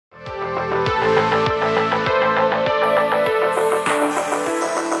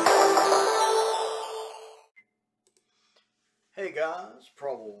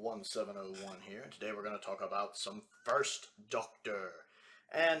1701 here, and today we're going to talk about some First Doctor.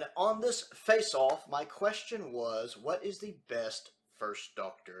 And on this face-off, my question was, what is the best First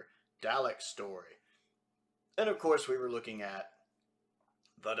Doctor Dalek story? And of course we were looking at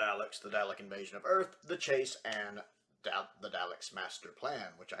the Daleks, the Dalek invasion of Earth, the chase, and the Dalek's master plan,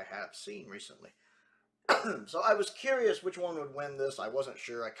 which I have seen recently. So I was curious which one would win this. I wasn't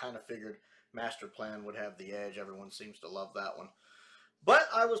sure. I kind of figured master plan would have the edge. Everyone seems to love that one. But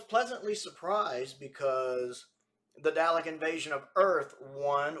I was pleasantly surprised because the Dalek invasion of Earth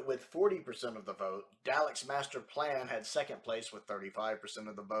won with 40% of the vote. Dalek's master plan had second place with 35%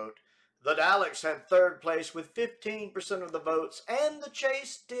 of the vote. The Daleks had third place with 15% of the votes. And the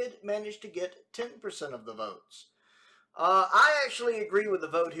chase did manage to get 10% of the votes. I actually agree with the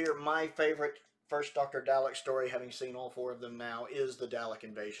vote here. My favorite First Doctor Dalek story, having seen all four of them now, is the Dalek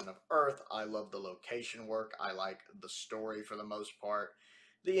invasion of Earth. I love the location work. I like the story for the most part.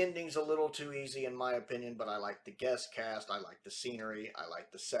 The ending's a little too easy in my opinion, but I like the guest cast. I like the scenery. I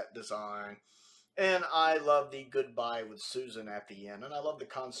like the set design. And I love the goodbye with Susan at the end. And I love the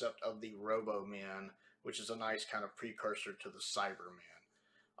concept of the Robo-Men, which is a nice kind of precursor to the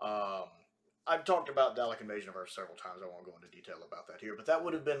Cybermen. I've talked about Dalek Invasion of Earth several times. I won't go into detail about that here. But that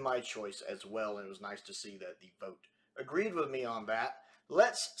would have been my choice as well. And it was nice to see that the vote agreed with me on that.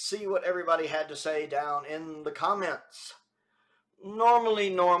 Let's see what everybody had to say down in the comments. Normally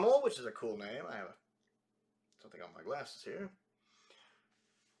Normal, which is a cool name. I have something on my glasses here.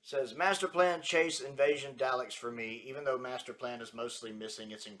 Says, Master Plan, Chase, Invasion, Daleks for me. Even though Master Plan is mostly missing,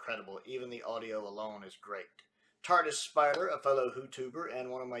 it's incredible. Even the audio alone is great. Tardis Spider, a fellow YouTuber and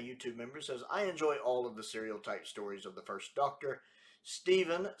one of my YouTube members, says, I enjoy all of the serial type stories of the First Doctor.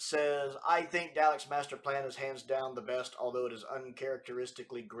 Steven says, I think Dalek's master plan is hands down the best, although it is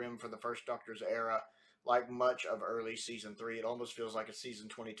uncharacteristically grim for the First Doctor's era. Like much of early Season 3, it almost feels like a Season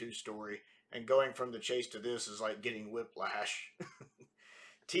 22 story, and going from the chase to this is like getting whiplash.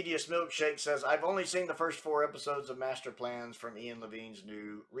 Tedious Milkshake says, I've only seen the first 4 episodes of Master Plans from Ian Levine's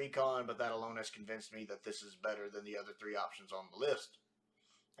new Recon, but that alone has convinced me that this is better than the other 3 options on the list.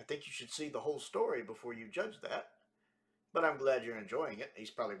 I think you should see the whole story before you judge that. But I'm glad you're enjoying it. He's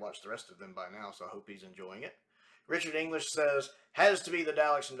probably watched the rest of them by now, so I hope he's enjoying it. Richard English says, has to be the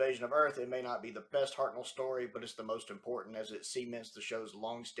Daleks invasion of Earth. It may not be the best Hartnell story, but it's the most important as it cements the show's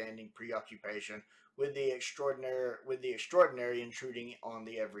long-standing preoccupation with the extraordinary intruding on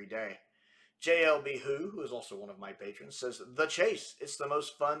the everyday. JLBWHO, who is also one of my patrons, says, The Chase. It's the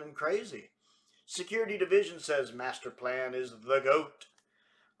most fun and crazy. Security Division says, Master Plan is the GOAT.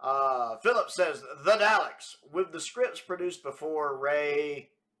 Philip says, The Daleks. With the scripts produced before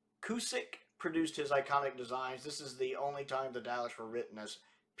Ray Cusick produced his iconic designs, this is the only time the Daleks were written as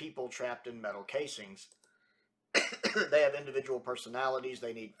people trapped in metal casings. They have individual personalities,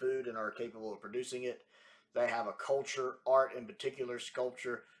 they need food and are capable of producing it. They have a culture, art, in particular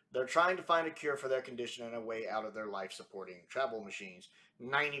sculpture. They're trying to find a cure for their condition and a way out of their life-supporting travel machines.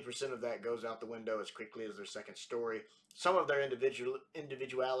 90% of that goes out the window as quickly as their second story. Some of their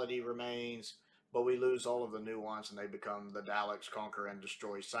individuality remains, but we lose all of the nuance and they become the Daleks conquer and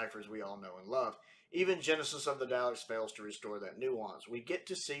destroy ciphers we all know and love. Even Genesis of the Daleks fails to restore that nuance. We get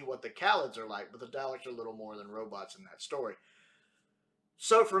to see what the Khalids are like, but the Daleks are little more than robots in that story.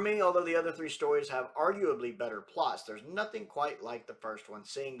 So for me, although the other 3 stories have arguably better plots, there's nothing quite like the first one.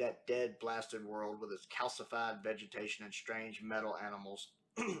 Seeing that dead, blasted world with its calcified vegetation and strange metal animals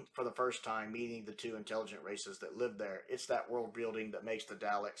for the first time, meeting the 2 intelligent races that live there. It's that world building that makes the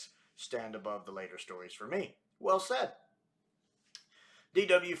Daleks stand above the later stories for me. Well said.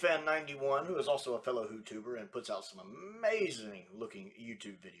 DWFan91, who is also a fellow YouTuber and puts out some amazing looking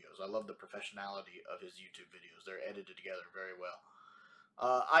YouTube videos. I love the professionality of his YouTube videos. They're edited together very well.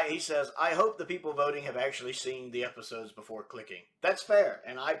 He says, I hope the people voting have actually seen the episodes before clicking. That's fair,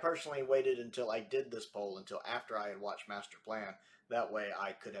 and I personally waited until I did this poll, until after I had watched Master Plan. That way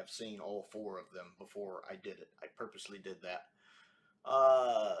I could have seen all 4 of them before I did it. I purposely did that.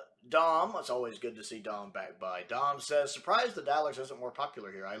 Dom, it's always good to see Dom back by. Dom says, surprised the Daleks isn't more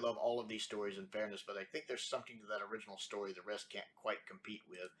popular here. I love all of these stories in fairness, but I think there's something to that original story the rest can't quite compete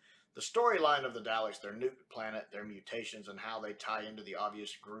with. The storyline of the Daleks, their new planet, their mutations, and how they tie into the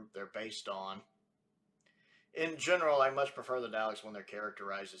obvious group they're based on. In general, I much prefer the Daleks when they're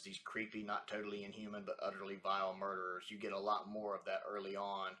characterized as these creepy, not totally inhuman, but utterly vile murderers. You get a lot more of that early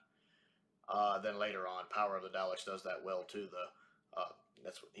on than later on. Power of the Daleks does that well, too, though.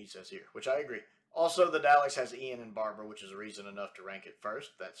 That's what he says here, which I agree. Also, the Daleks has Ian and Barbara, which is a reason enough to rank it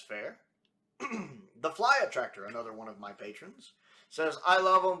first. That's fair. The Flyattractor, another one of my patrons, says, I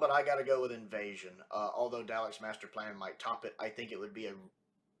love them, but I gotta go with Invasion. Although Dalek's master plan might top it, I think it would be a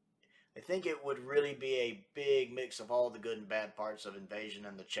I think it would really be a big mix of all the good and bad parts of Invasion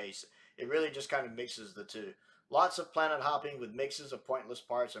and the Chase. It really just kind of mixes the two. Lots of planet hopping with mixes of pointless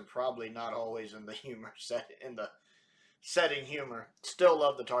parts, and probably not always in the humor setting humor. Still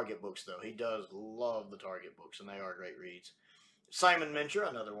love the Target books though. He does love the Target books, and they are great reads. Simon Mincher,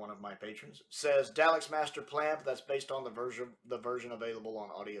 another one of my patrons, says Dalek's Master Plan, that's based on the version available on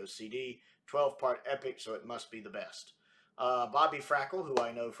audio CD. 12-part epic, so it must be the best. Bobby Frackle, who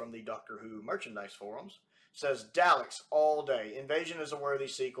I know from the Doctor Who merchandise forums, says Daleks all day. Invasion is a worthy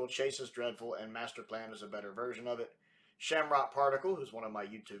sequel, Chase is dreadful, and Master Plan is a better version of it. Shamrock Particle, who's one of my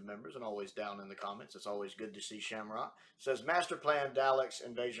YouTube members and always down in the comments, it's always good to see Shamrock, says Master Plan, Daleks,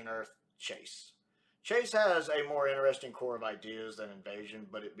 Invasion Earth, Chase. Chase has a more interesting core of ideas than Invasion,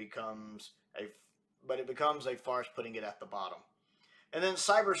 but it becomes a farce putting it at the bottom. And then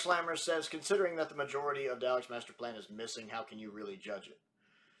Cyber Slammer says, considering that the majority of Dalek's Master Plan is missing, how can you really judge it?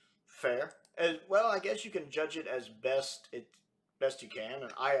 Fair. Well, I guess you can judge it as best you can.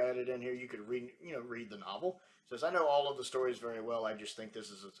 And I added in here, you could read the novel. It says, I know all of the stories very well. I just think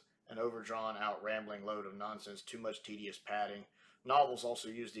this is an overdrawn out rambling load of nonsense, too much tedious padding. Novels also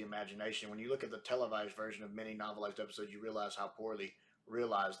use the imagination. When you look at the televised version of many novelized episodes, you realize how poorly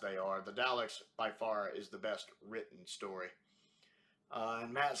realized they are. The Daleks, by far, is the best written story.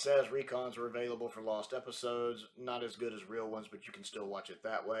 And Matt says recons are available for lost episodes. Not as good as real ones, but you can still watch it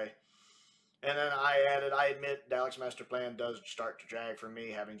that way. And then I added, I admit Dalek's Master Plan does start to drag for me,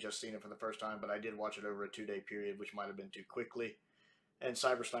 having just seen it for the first time, but I did watch it over a 2-day period, which might have been too quickly. And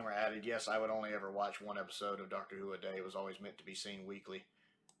Cyber Slammer added, yes, I would only ever watch one episode of Doctor Who a day. It was always meant to be seen weekly.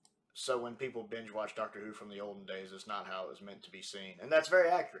 So when people binge watch Doctor Who from the olden days, it's not how it was meant to be seen. And that's very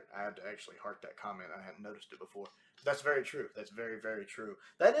accurate. I had to actually heart that comment. I hadn't noticed it before. That's very true. That's very, very true.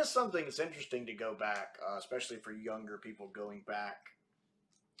 That is something that's interesting to go back, especially for younger people going back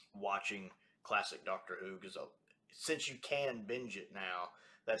watching classic Doctor Who, because since you can binge it now,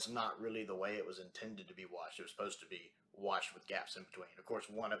 that's not really the way it was intended to be watched. It was supposed to be watched with gaps in between. Of course,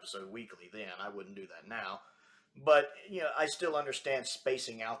 one episode weekly then. I wouldn't do that now. But, I still understand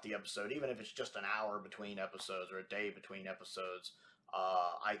spacing out the episode, even if it's just an hour between episodes or a day between episodes,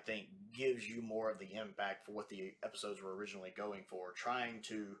 I think gives you more of the impact for what the episodes were originally going for. Trying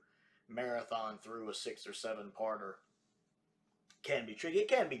to marathon through a 6 or 7-parter can be tricky. It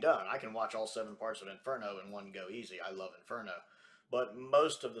can be done. I can watch all 7 parts of Inferno in one go easy. I love Inferno. But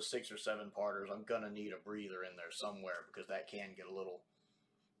most of the 6 or 7-parters, I'm going to need a breather in there somewhere, because that can get a little,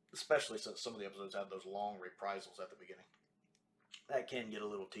 especially since some of the episodes have those long reprisals at the beginning, that can get a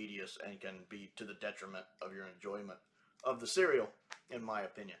little tedious and can be to the detriment of your enjoyment of the serial, in my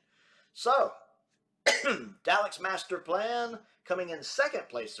opinion. So, Dalek's Master Plan coming in second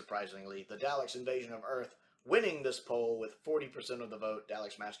place, surprisingly. The Daleks' Invasion of Earth winning this poll with 40% of the vote.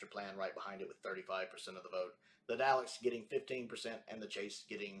 Dalek's Master Plan right behind it with 35% of the vote. The Daleks getting 15% and the Chase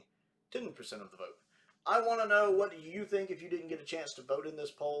getting 10% of the vote. I want to know, what do you think? If you didn't get a chance to vote in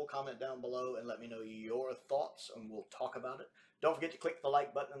this poll, comment down below and let me know your thoughts, and we'll talk about it. Don't forget to click the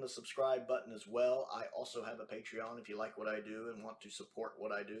like button and the subscribe button as well. I also have a Patreon if you like what I do and want to support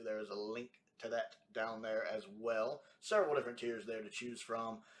what I do. There is a link to that down there as well. Several different tiers there to choose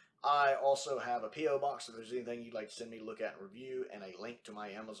from. I also have a P.O. box if there's anything you'd like to send me to look at and review, and a link to my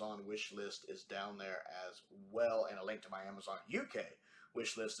Amazon wish list is down there as well, and a link to my Amazon UK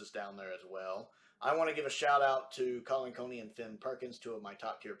wish list is down there as well. I want to give a shout out to Colin Coney and Perkins, 2 of my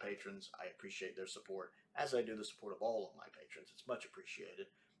top tier patrons. I appreciate their support, as I do the support of all of my patrons. It's much appreciated.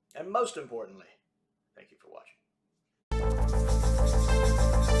 And most importantly, thank you for watching.